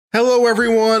Hello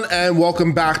everyone, and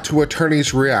welcome back to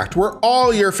Attorneys React, where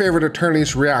all your favorite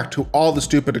attorneys react to all the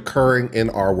stupid occurring in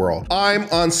our world. I'm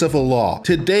Uncivil Law.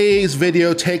 Today's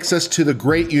video takes us to the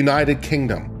great United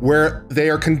Kingdom, where they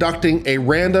are conducting a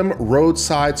random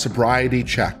roadside sobriety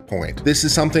checkpoint. This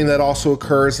is something that also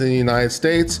occurs in the United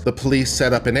States. The police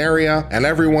set up an area, and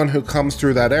everyone who comes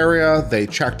through that area, they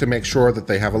check to make sure that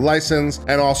they have a license,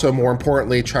 and also more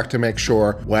importantly, check to make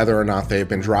sure whether or not they've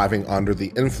been driving under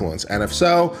the influence. And if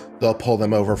so, they'll pull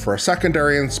them over for a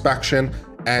secondary inspection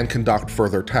and conduct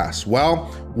further tests. Well,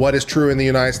 what is true in the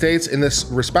United States in this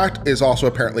respect is also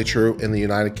apparently true in the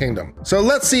United Kingdom. So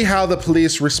let's see how the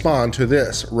police respond to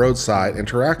this roadside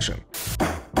interaction. Can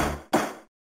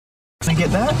I get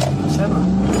that? 7. You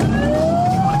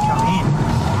want to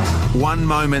come in? One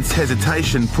moment's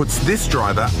hesitation puts this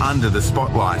driver under the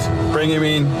spotlight. Bring him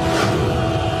in.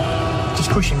 Just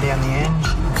push him down the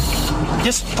end.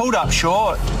 Just pulled up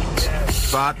short.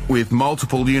 But with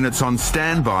multiple units on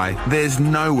standby, there's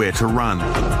nowhere to run.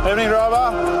 Evening,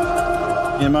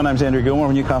 driver. Yeah, my name's Andrew Gilmore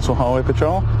from Newcastle Highway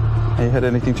Patrol. Have you had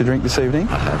anything to drink this evening?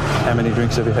 I have. How many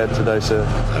drinks have you had today, sir?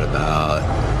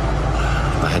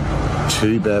 I had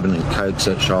 2 bourbon and cokes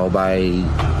at Shoal Bay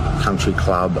Country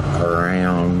Club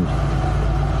around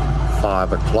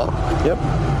 5 o'clock. Yep.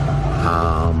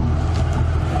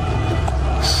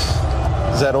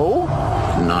 Is that all?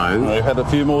 No. You've had a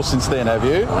few more since then, have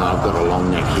you? And I've got a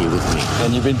long neck here with me.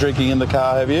 And you've been drinking in the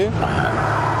car, have you? I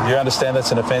have. You understand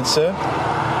that's an offence, sir?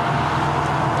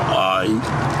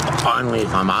 Only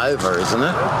if I'm over, isn't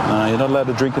it? No, you're not allowed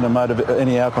to drink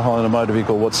any alcohol in a motor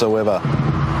vehicle whatsoever.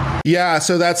 Yeah,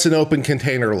 so that's an open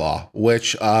container law,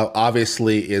 which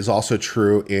obviously is also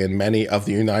true in many of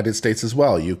the United States as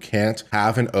well. You can't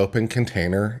have an open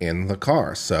container in the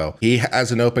car. So he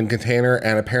has an open container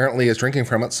and apparently is drinking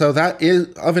from it. So that is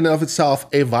of and of itself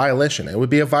a violation. It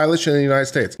would be a violation in the United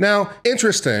States. Now,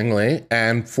 interestingly,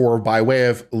 and by way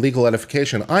of legal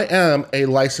edification, I am a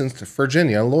licensed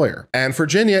Virginia lawyer. And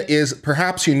Virginia is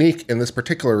perhaps unique in this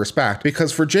particular respect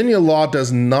because Virginia law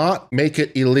does not make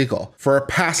it illegal for a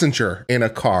passenger in a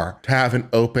car to have an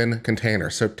open container.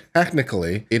 So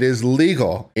technically, it is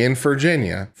legal in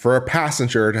Virginia for a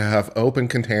passenger to have open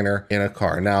container in a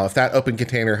car. Now, if that open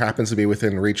container happens to be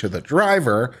within reach of the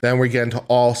driver, then we get into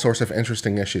all sorts of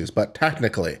interesting issues, but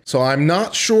technically. So I'm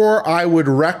not sure I would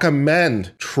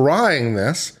recommend trying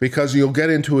this because you'll get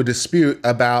into a dispute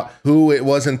about who it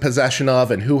was in possession of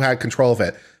and who had control of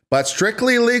it. But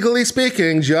strictly legally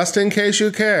speaking, just in case you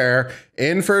care,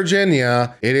 in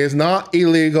Virginia, it is not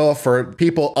illegal for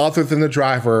people other than the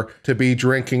driver to be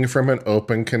drinking from an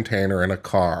open container in a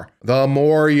car. The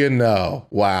more you know.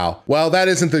 Wow. Well, that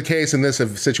isn't the case in this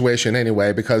situation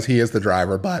anyway, because he is the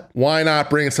driver, but why not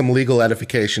bring some legal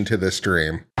edification to this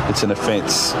stream? It's an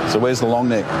offence. So where's the long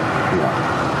neck?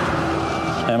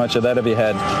 How much of that have you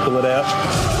had? Pull it out.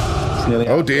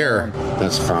 Oh dear.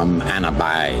 That's from Anna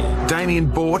Bay. Damien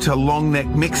bought a long neck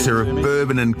mixer of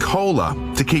bourbon and cola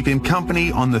to keep him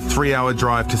company on the 3-hour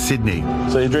drive to Sydney.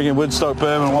 So you're drinking Woodstock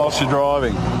bourbon whilst you're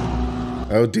driving?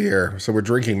 Oh dear. So we're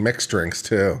drinking mixed drinks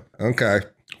too. Okay.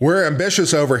 We're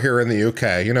ambitious over here in the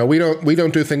UK. You know, we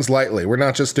don't do things lightly. We're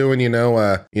not just doing,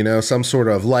 some sort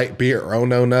of light beer. Oh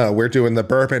no. We're doing the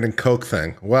bourbon and Coke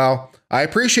thing. Well, I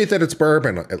appreciate that it's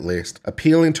bourbon, at least,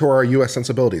 appealing to our US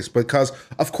sensibilities, because,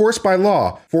 of course, by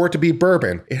law, for it to be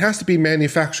bourbon, it has to be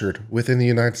manufactured within the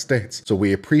United States. So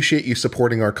we appreciate you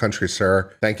supporting our country,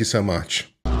 sir. Thank you so much.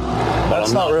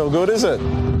 That's not real good, is it?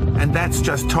 And that's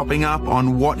just topping up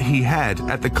on what he had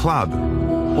at the club.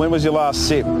 When was your last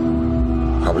sip?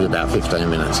 Probably about 15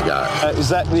 minutes ago. Is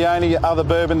that the only other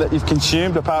bourbon that you've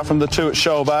consumed, apart from the 2 at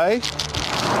Shoal Bay?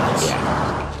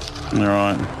 Yeah. All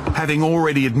right. Having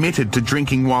already admitted to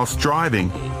drinking whilst driving,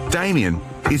 Damien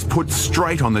is put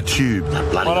straight on the tube.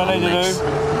 What I need you to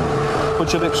do,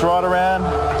 put your lips right around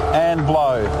and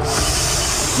blow.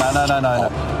 No.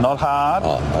 Not hard.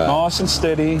 Nice and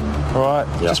steady. All right.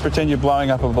 Yep. Just pretend you're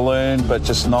blowing up a balloon, but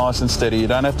just nice and steady. You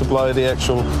don't have to blow the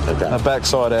actual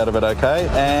backside out of it, okay?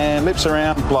 And lips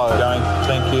around, blow. Going,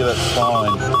 thank you, that's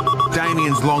fine.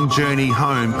 Damien's long journey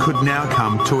home could now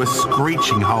come to a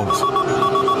screeching halt.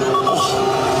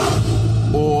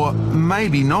 Or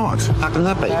maybe not. How can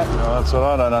that be? That's what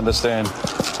I don't understand.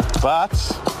 But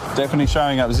definitely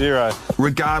showing up 0.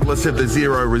 Regardless of the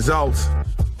 0 results,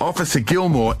 Officer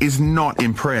Gilmore is not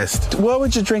impressed. Why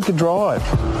would you drink and drive?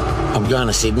 I'm going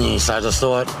to Sydney, so I just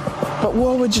thought... But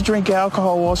why would you drink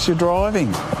alcohol whilst you're driving?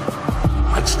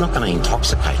 It's not going to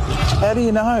intoxicate me. How do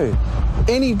you know?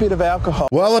 any bit of alcohol.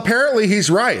 Well, apparently he's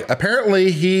right.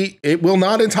 Apparently it will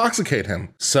not intoxicate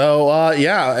him. So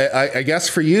yeah, I guess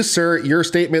for you, sir, your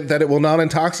statement that it will not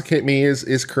intoxicate me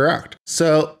is correct.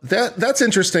 So that's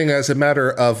interesting as a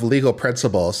matter of legal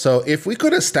principle. So if we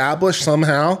could establish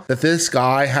somehow that this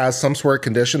guy has some sort of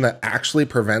condition that actually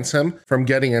prevents him from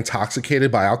getting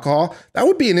intoxicated by alcohol, that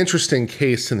would be an interesting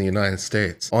case in the United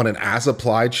States on an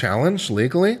as-applied challenge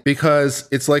legally, because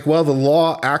it's like, well, the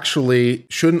law actually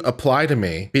shouldn't apply to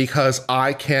me because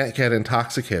I can't get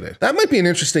intoxicated. That might be an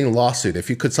interesting lawsuit if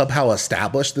you could somehow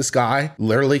establish this guy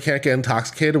literally can't get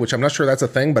intoxicated, which I'm not sure that's a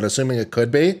thing, but assuming it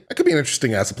could be, that could be an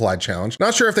interesting as-applied challenge.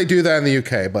 Not sure if they do that in the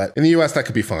UK, but in the US, that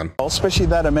could be fun. Especially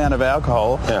that amount of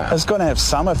alcohol is going to have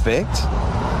some effect.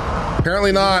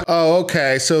 Apparently not. Oh,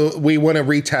 okay. So we want to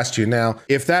retest you. Now,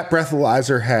 if that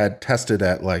breathalyzer had tested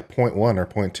at like 0.1 or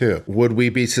 0.2, would we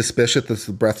be suspicious that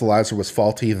the breathalyzer was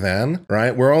faulty then,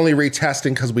 right? We're only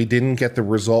retesting because we didn't get the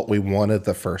result we wanted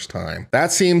the first time.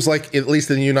 That seems like, at least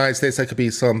in the United States, that could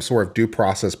be some sort of due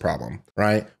process problem,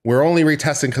 right? We're only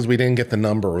retesting because we didn't get the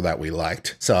number that we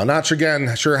liked. So I'm not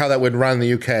sure how that would run in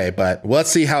the UK, but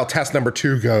let's see how test number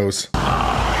 2 goes.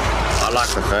 I like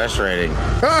the first reading.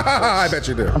 I bet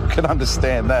you do. I can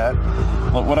understand that.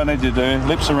 Look, what I need you to do,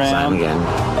 lips around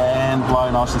and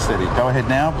blow nice and steady. Go ahead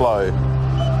now, blow.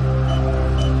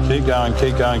 Keep going,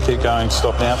 keep going, keep going.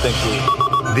 Stop now, thank you.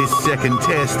 This second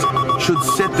test should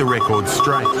set the record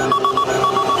straight.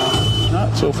 No,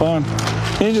 it's all fine.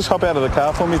 Can you just hop out of the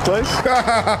car for me, please?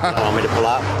 Want me to pull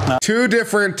up? No. 2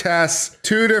 different tests,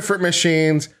 2 different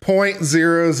machines,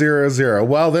 0.000.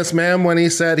 Well, this man, when he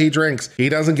said he drinks, he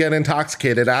doesn't get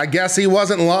intoxicated. I guess he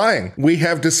wasn't lying. We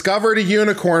have discovered a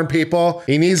unicorn, people.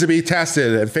 He needs to be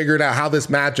tested and figured out how this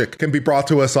magic can be brought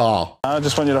to us all. I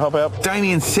just want you to hop out.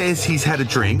 Damien says he's had a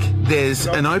drink. There's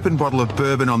an open bottle of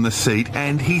bourbon on the seat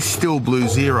and he's still blue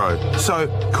zero. So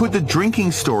could the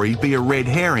drinking story be a red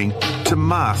herring to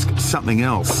mask something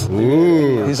else?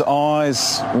 Ooh. His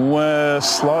eyes were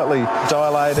slightly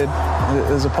dilated.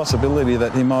 There's a possibility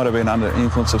that he might have been under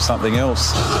influence of something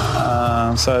else.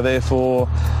 So therefore,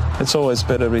 it's always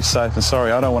better to be safe than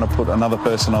sorry. I don't want to put another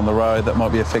person on the road that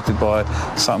might be affected by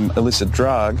some illicit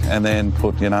drug and then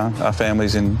put, our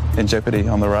families in jeopardy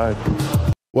on the road.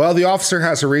 Well, the officer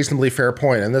has a reasonably fair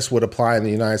point, and this would apply in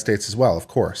the United States as well, of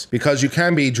course, because you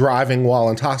can be driving while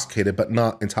intoxicated, but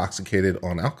not intoxicated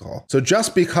on alcohol. So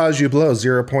just because you blow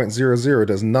 0.00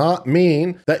 does not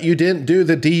mean that you didn't do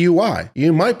the DUI.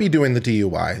 You might be doing the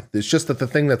DUI. It's just that the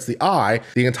thing that's the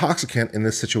intoxicant in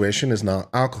this situation is not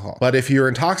alcohol. But if you're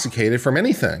intoxicated from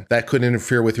anything that could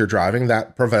interfere with your driving,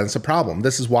 that prevents a problem.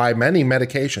 This is why many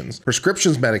medications,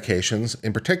 prescriptions medications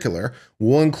in particular,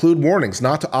 will include warnings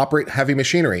not to operate heavy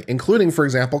machinery, including, for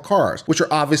example, cars, which are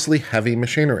obviously heavy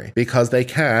machinery because they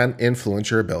can influence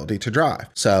your ability to drive.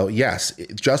 So yes,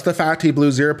 just the fact he blew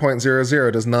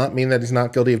 0.00 does not mean that he's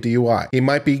not guilty of DUI. He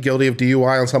might be guilty of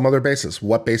DUI on some other basis.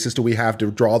 What basis do we have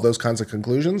to draw those kinds of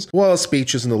conclusions? Well, his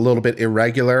speech is a little bit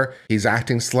irregular. He's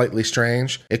acting slightly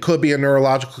strange. It could be a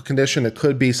neurological condition. It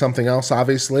could be something else,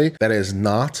 obviously, that is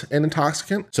not an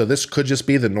intoxicant. So this could just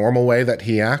be the normal way that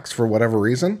he acts for whatever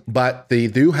reason, but they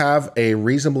do have a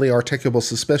reasonably articulable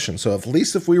suspicion. So at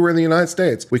least if we were in the United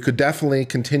States, we could definitely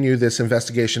continue this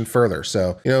investigation further.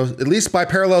 So, at least by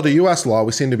parallel to US law,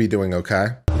 we seem to be doing okay.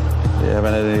 You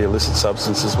haven't had any illicit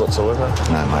substances whatsoever?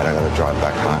 No, mate, I got to drive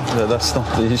back home. No, that's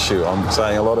not the issue. I'm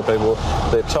saying a lot of people,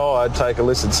 they're tired, take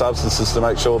illicit substances to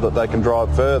make sure that they can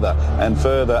drive further and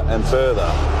further and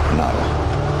further. No.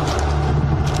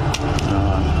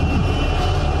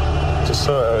 Just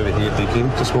over here, thinking.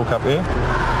 Just walk up here.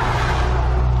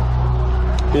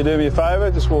 You do me a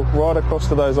favour, just walk right across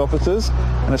to those officers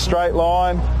in a straight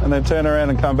line and then turn around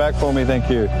and come back for me, thank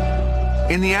you.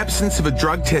 In the absence of a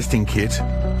drug testing kit,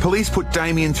 police put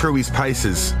Damien through his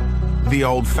paces, the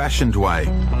old-fashioned way.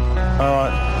 All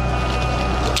right.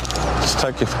 Just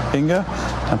take your finger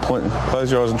and close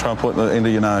your eyes and try and point it into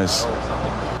your nose.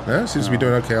 Yeah, seems to be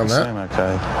doing okay on that. Seem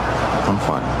okay. I'm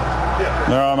fine.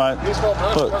 All right, mate.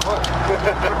 Look,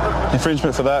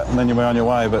 infringement for that, and then you'll be on your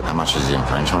way. But How much is the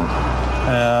infringement?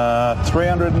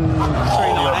 $303,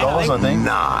 I think.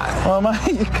 No. Oh,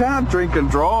 mate, you can't drink and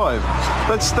drive.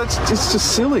 It's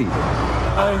just silly.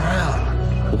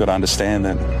 We've got to understand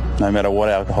that no matter what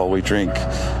alcohol we drink,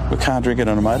 we can't drink it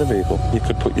on a motor vehicle. You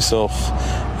could put yourself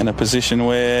in a position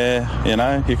where,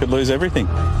 you could lose everything.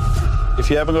 If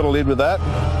you haven't got a lid with that,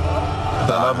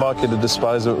 then I'd like you to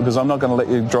dispose of it, because I'm not going to let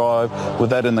you drive with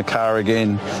that in the car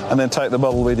again and then take the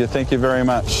bottle with you. Thank you very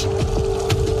much.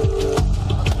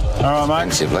 All right, mate.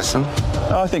 Expensive lesson.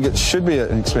 I think it should be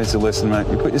an expensive lesson, mate.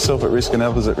 You put yourself at risk and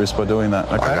others at risk by doing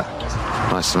that, okay?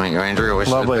 Nice to meet you, Andrew. I wish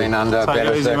Lovely. it had been under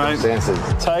better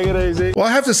circumstances. Take it easy. Well,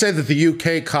 I have to say that the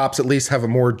UK cops at least have a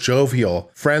more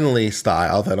jovial, friendly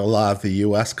style than a lot of the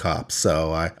US cops.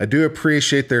 So I do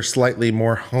appreciate their slightly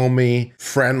more homey,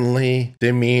 friendly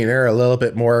demeanor, a little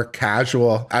bit more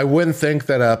casual. I wouldn't think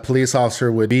that a police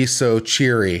officer would be so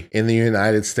cheery in the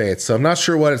United States. So I'm not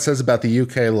sure what it says about the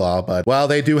UK law, but well,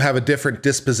 they do have a different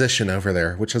disposition over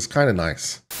there, which is kind of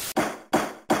nice.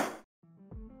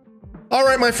 All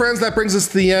right, my friends, that brings us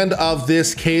to the end of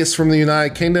this case from the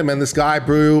United Kingdom, and this guy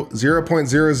blew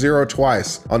 0.00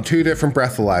 twice on 2 different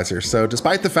breathalyzers. So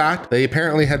despite the fact that he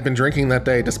apparently had been drinking that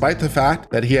day, despite the fact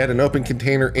that he had an open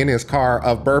container in his car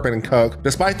of bourbon and Coke,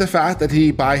 despite the fact that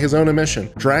he, by his own admission,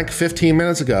 drank 15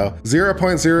 minutes ago,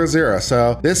 0.00.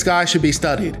 So this guy should be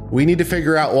studied. We need to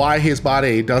figure out why his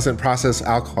body doesn't process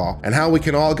alcohol and how we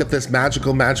can all get this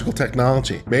magical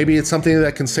technology. Maybe it's something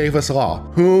that can save us all.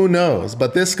 Who knows?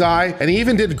 But this guy, and he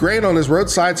even did great on his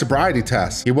roadside sobriety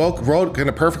test. He rode in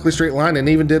a perfectly straight line and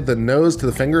even did the nose to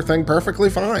the finger thing perfectly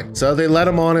fine. So they let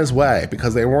him on his way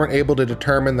because they weren't able to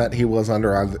determine that he was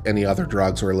under any other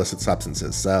drugs or illicit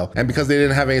substances. So, and because they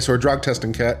didn't have any sort of drug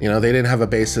testing kit, you know, they didn't have a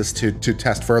basis to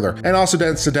test further. And also,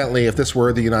 incidentally, if this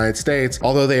were the United States,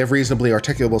 although they have reasonably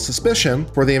articulable suspicion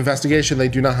for the investigation, they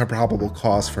do not have probable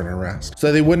cause for an arrest.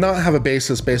 So they would not have a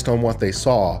basis based on what they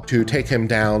saw to take him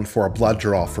down for a blood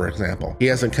draw, for example. He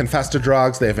hasn't confessed to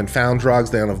drugs. They haven't found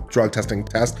drugs. They don't have drug testing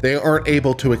test. They aren't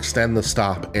able to extend the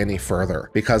stop any further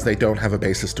because they don't have a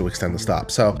basis to extend the stop.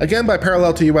 So again, by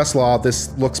parallel to US law,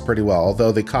 this looks pretty well,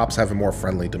 although the cops have a more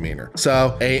friendly demeanor.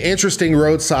 So a interesting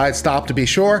roadside stop to be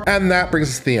sure. And that brings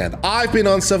us to the end. I've been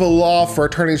Uncivil Law for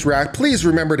Attorneys React. Please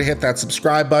remember to hit that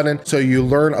subscribe button so you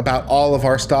learn about all of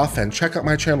our stuff, and check out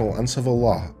my channel, Uncivil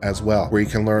Law, as well, where you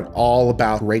can learn all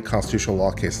about great constitutional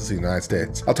law cases in the United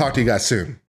States. I'll talk to you guys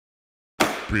soon.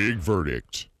 Big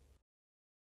verdict.